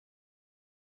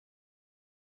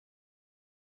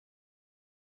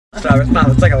It's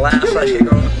like a laugh so I should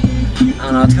go. I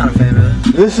don't know, it's kind of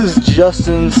famous. This is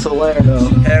Justin Salerno.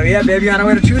 Hell yeah, baby, on our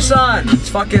way to Tucson. It's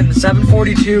fucking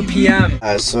 7:42 p.m.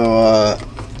 Alright,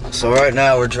 so right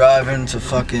now we're driving to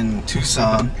fucking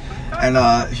Tucson, and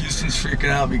Houston's freaking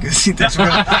out because he thinks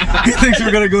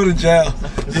we're gonna go to jail.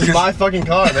 This is my fucking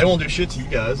car. They won't do shit to you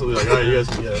guys. They'll be like, alright, you guys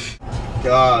can go.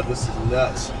 God, this is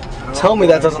nuts. Tell me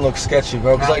that doesn't look sketchy,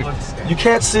 bro. Cause like you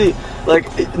can't see, like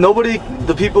nobody,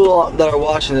 the people that are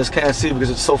watching this can't see because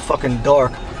it's so fucking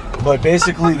dark. But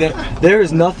basically, there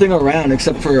is nothing around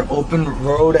except for open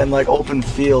road and like open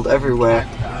field everywhere.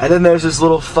 And then there's this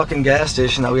little fucking gas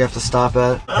station that we have to stop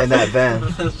at in that van. I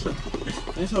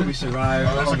just hope we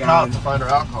survive. There's a cop to find our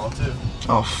alcohol too.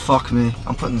 Oh fuck me!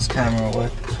 I'm putting this camera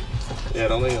away. Yeah,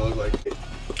 don't make it look like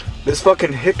this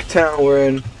fucking hick town we're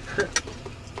in.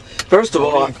 First of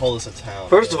all, call this a town.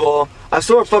 First of all, I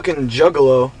saw a fucking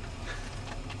juggalo,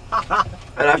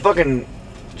 and I fucking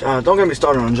don't get me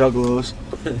started on juggalos.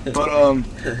 But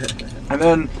and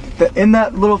then in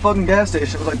that little fucking gas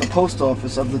station was like the post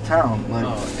office of the town. Like,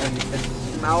 and it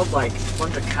smells like a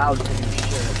bunch of cows taking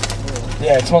shit.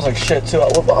 Yeah, it smells like shit too. I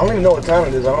don't even know what town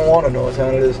it is. I don't want to know what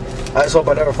town it is. I just hope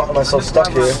I never find myself stuck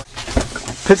here.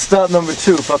 Pit stop number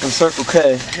 2, fucking Circle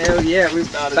K. Hell yeah, we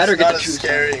better get the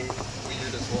Tucson.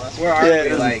 Where are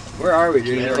we? Like, where are we,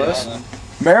 dude? Close?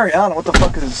 Mariana, what the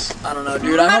fuck is? I don't know,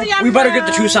 dude. We better get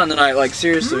the Tucson tonight. Like,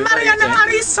 seriously. Mariana,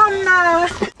 Arizona.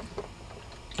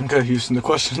 Okay, Houston. The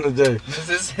question of the day. This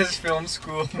is his film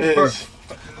school. Wait,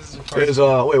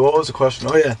 what was the question?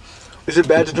 Oh yeah, is it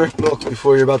bad to drink milk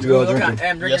before you're about to go out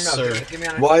drinking? Yes, sir.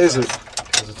 Why is it?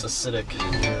 Because it's acidic.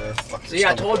 See,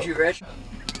 I told you, Rich.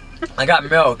 I got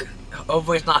milk.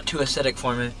 Hopefully, it's not too acidic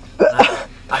for me.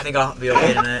 I think I'll be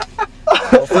okay tonight.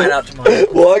 We'll find out tomorrow.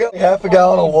 Well, I got half a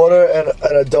gallon of water and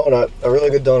a donut, a really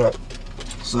good donut.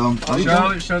 So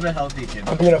show the healthy kid.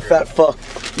 I'm being a fat fuck.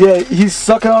 Yeah, he's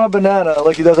sucking on a banana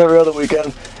like he does every other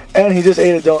weekend, and he just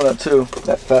ate a donut too.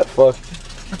 That fat fuck.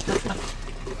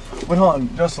 Wait, hold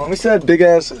on, Justin. Let me see that big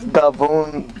ass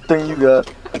gavone thing you got.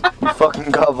 You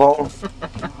fucking gavone.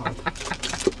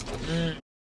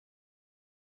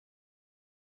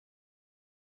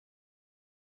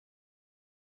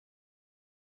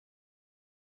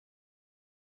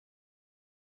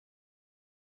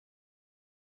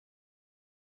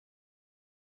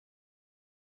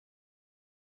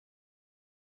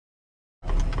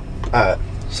 Alright,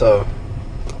 so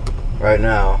right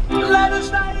now,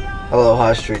 hello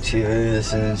High Street TV.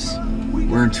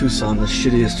 We're in Tucson, the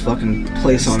shittiest fucking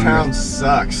place on earth. This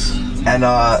town sucks. And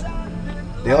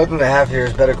the only thing they have here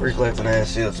is better Greek life than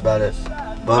ASU. That's about it.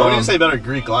 But I wouldn't say better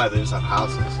Greek life. They just have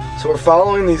houses. So we're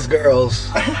following these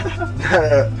girls.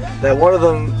 that one of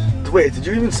them. Wait, did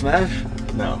you even smash?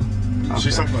 No. Okay.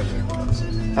 She's talking about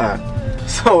dick. Alright.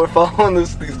 So we're following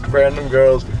these random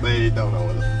girls. They don't know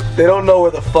what. They don't know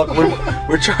where the fuck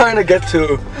we're trying to get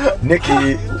to.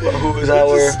 Nikki, who is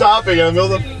our just stopping in the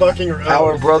middle of the fucking road.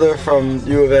 Our brother from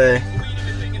U of A.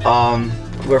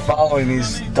 We're following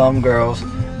these dumb girls.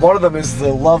 One of them is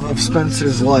the love of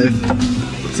Spencer's life.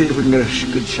 Let's see if we can get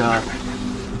a good shot.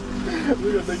 We're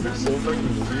gonna think they're so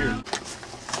fucking weird.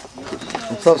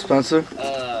 What's up, Spencer?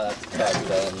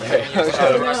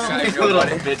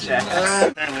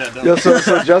 Yo,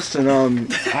 so Justin,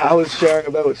 how was sharing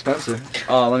a bed with Spencer?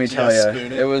 Oh, let me tell you,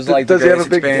 it was like the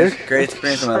greatest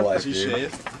experience of my life, Does he dude.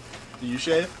 shave? Do you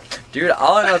shave? Dude,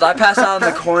 all I know is I passed out in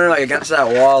the corner, like against that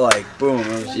wall, like boom.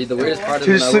 It was The weirdest part Did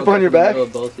you sleep on your back?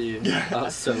 Both of you. That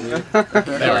was so weird.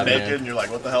 They were naked and you're like,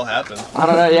 what the hell happened? I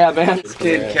don't know, yeah, man. This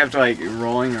kid kept like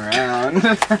rolling around.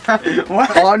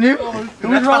 What? On you? Who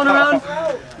was rolling around?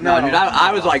 No, dude,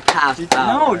 I was like passed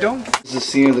out. No, don't. This is the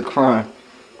scene of the crime.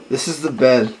 This is the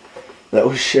bed that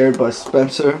was shared by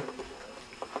Spencer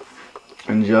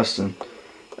and Justin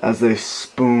as they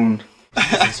spooned.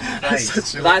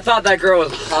 I thought that girl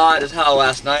was hot as hell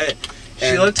last night.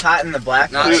 She looked hot in the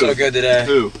black. Not so good today.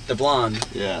 Who? The blonde.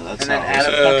 Yeah, that's And then how add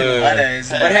a fucking lettuce.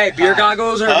 But hey, beer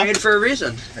goggles are made for a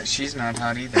reason. But she's not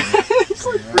hot either. He's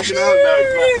like freaking out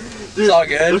now. It's all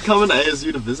good. They're coming to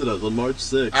ASU to visit us on March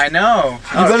 6th. I know.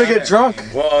 You better get drunk.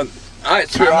 Well, alright,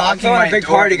 so I'm throwing a big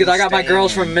party because I got my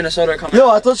girls from Minnesota coming. Yo,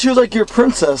 I thought she was like your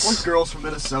princess. What girls from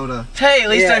Minnesota? Hey, at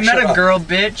least Yeah, I met shut a up. girl,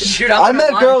 bitch. Shoot, I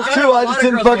met girls too, I just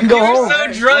didn't fucking go home.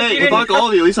 So drunk, Hey, you didn't. fuck all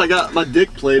of you. At least I got my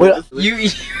dick played Wait, with.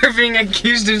 You're being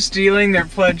accused of stealing their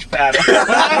pledge paddle.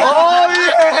 Oh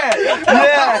yeah!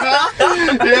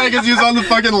 Yeah! Yeah, because he was on the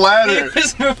fucking He ladder.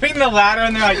 was moving the ladder,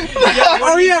 and they're like, "Yo, what Oh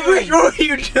are you yeah, doing?" Rich, what are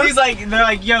you doing? He's like, they're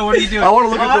like, "Yo, what are you doing?" I wanna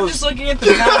look "Oh, at I'm those- just looking at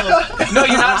the paddles. No,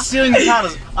 you're not stealing the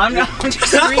paddles. I'm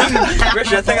just reading the paddles. Rich,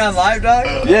 that thing on live,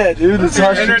 dog? Yeah, dude, it's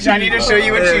hard. And Rich, I need to show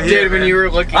you what you Yeah, did when man. you were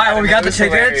looking. Alright, at well, him. we got It the was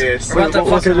tickets. hilarious. We're about to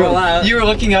What's fucking it roll doing? out. You were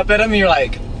looking up at him, and you're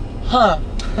like, "Huh."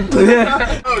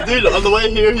 Yeah. Oh, dude, on the way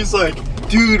here, he's like,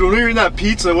 dude, when we were in that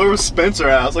pizza, where was Spencer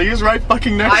at? I was like, he was right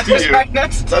fucking I next to was you. right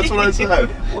next to That's you. what I said.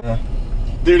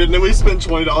 Dude, and then we spent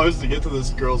 $20 to get to this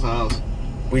girl's house.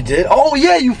 We did? Oh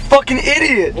yeah, you fucking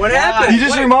idiot! What happened? You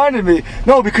just reminded me.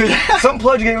 No, because some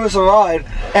pledge gave us a ride,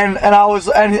 and I was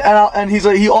and he's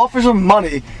like, he offers him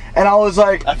money, and I was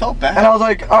like, I felt bad. and I was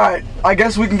like, all right, I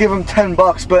guess we can give him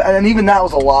 $10, but and even that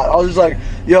was a lot. I was just like,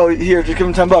 yo, here, just give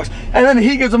him $10, and then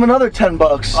he gives him another $10.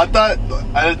 I thought,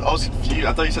 I was confused.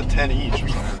 I thought you said 10 each or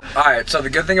something. Alright, so the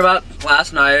good thing about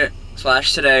last night /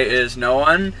 today is no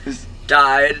one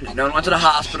died, no one went to the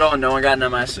hospital, and no one got an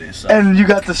MIC, so And you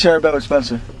got to share a bed with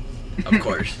Spencer of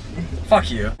course. Fuck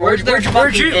you. Where's Where'd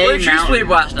fucking you A sleep mountain?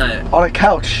 last night? on a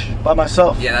couch by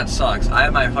myself. Yeah, that sucks. I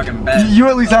had my fucking bed. You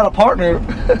at least had a partner.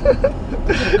 No,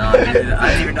 dude, I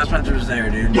didn't even know Spencer was there,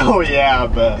 dude. Oh, yeah, I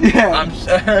bet. Yeah. I'm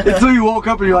Until you woke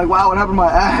up and you're like, wow, what happened to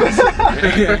my ass?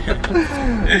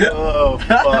 Oh,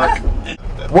 fuck.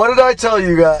 What did I tell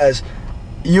you guys?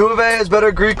 U of A has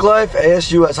better Greek life,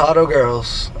 ASU has hotter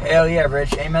girls. Hell yeah,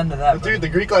 Rich. Amen to that. Dude, the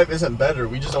Greek life isn't better.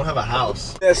 We just don't have a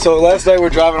house. Yeah, so last night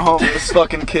we're driving home with this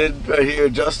fucking kid right here,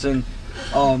 Justin.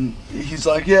 He's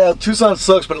like, yeah, Tucson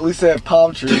sucks, but at least they have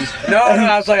palm trees. No,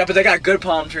 I was like, but they got good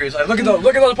palm trees. Like, look at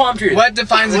those palm trees. What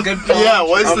defines a good palm? Yeah,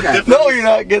 what is the Okay. difference? No, you're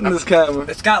not getting this camera.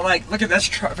 It's got like, look at that's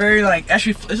very like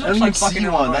actually. This looks like fucking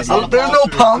one. That's Oh, not a there's no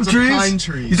palm Those are trees. pine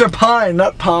trees. These are pine,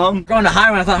 not palm. Going to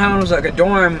Highland, I thought Highland was like a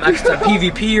dorm next to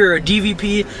PVP or a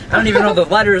DVP. I don't even know the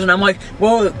letters, and I'm like,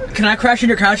 well, can I crash in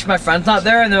your couch if my friend's not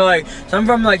there? And they're like, some of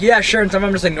them are like, yeah, sure, and some of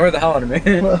them just ignore the hell out of me.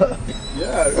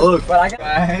 Yeah, Look, But I got.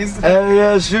 Guys.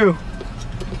 ASU.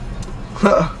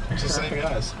 it's the same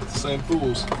guys. It's the same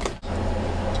fools.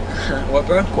 What,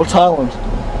 bro? What's Highland? I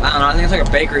don't know. I think it's like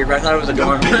a bakery, but I thought it was a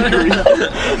dorm. You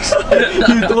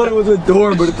thought it was a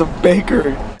dorm, but it's a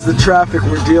bakery. It's the traffic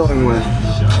we're dealing with.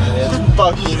 It's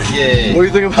fucking gay. What do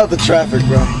you think about the traffic,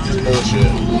 bro? It's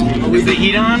bullshit. Is the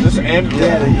heat on? This and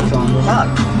Yeah, the heat's on.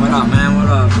 What up, man? What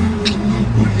up?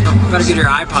 Gotta get your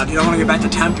iPod. You don't want to get back to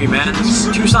Tempe, man.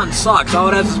 Tucson sucks. All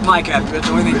it has is pie cap. It's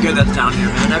the only thing good that's down here,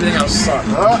 man. Everything else sucks.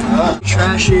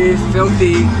 Trashy,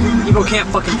 filthy. People can't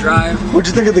fucking drive. What'd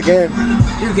you think of the game?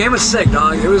 Dude, the game was sick,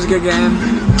 dog. It was a good game.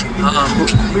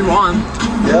 We won.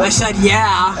 Yeah. I said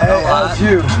yeah. A lot.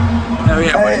 ASU. Hell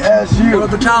yeah. What ASU.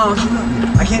 about the town?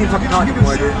 I can't even fucking talk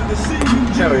anymore, dude.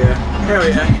 Hell yeah. Hell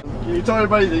yeah. You told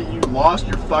everybody that you lost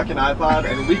your fucking iPod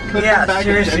and we couldn't Yeah, get back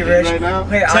seriously, in Rich. right now?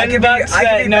 Wait, I could be back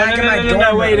in my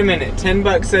dorm. wait a minute.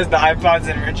 $10 says the iPod's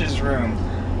in Rich's room.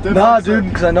 Nah, dude,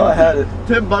 because I know I had it.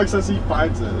 $10 says he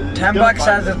finds it. He's $10 gonna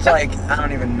says find it's like, I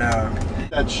don't even know.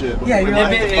 that shit. Yeah, you're If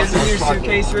like- it is in your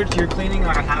suitcase, Rich, you're cleaning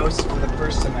our house for the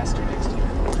first semester next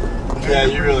year. Yeah,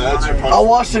 you really. That's your I'll punishment.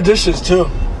 wash the dishes too.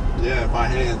 Yeah, by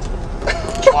hand.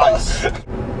 Twice.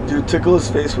 Dude, tickle his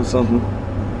face with something.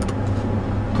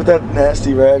 Put that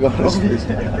nasty rag on his face.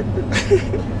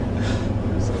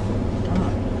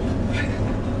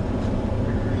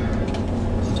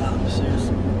 Stop,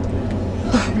 seriously.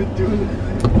 You're doing it.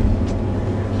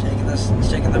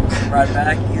 Taking the ride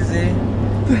back easy.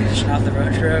 Finishing off the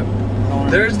road trip.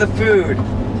 There's the food.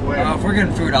 If we're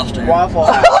getting food, I'll stay. Waffle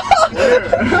House.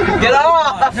 Get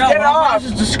off! No, Get Waffle off! House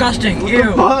is disgusting. What Ew.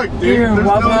 the fuck, dude? Ew, There's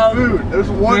Waffle no House. food. There's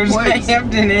one There's place.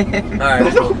 Hampton Inn.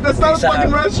 Alright. That's not a Peace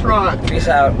fucking out. restaurant. Peace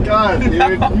out. God, dude.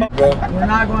 We're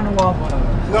not going to Waffle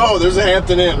House. No, there's a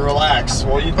Hampton Inn. Relax.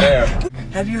 We'll eat there.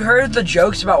 Have you heard the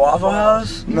jokes about Waffle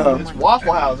House? No. It's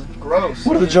Waffle House. It's gross.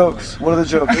 What are the jokes? What are the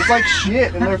jokes? It's like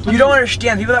shit in their food. You don't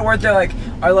understand. People that work there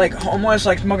are like homeless,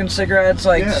 like smoking cigarettes,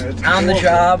 like Yeah, it's on the horrible.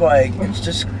 job. Like it's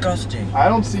disgusting. I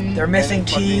don't see. They're missing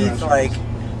any fucking teeth, restaurants.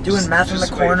 like doing meth in the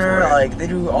just wait corner. for it. Like they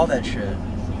do all that shit.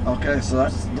 Okay, so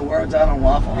that's the word's out on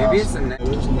Waffle House. Maybe it's the next.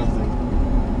 There's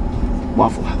nothing.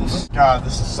 Waffle House. God,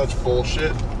 this is such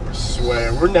bullshit. I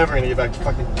swear, we're never gonna get back to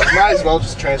fucking. Might as well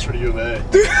just transfer to U of A.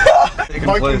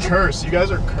 Fucking curse. You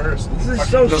guys are cursed. This is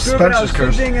Fucking- so The stupid. I was Spencer's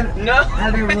curse. thinking and No.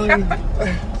 having a really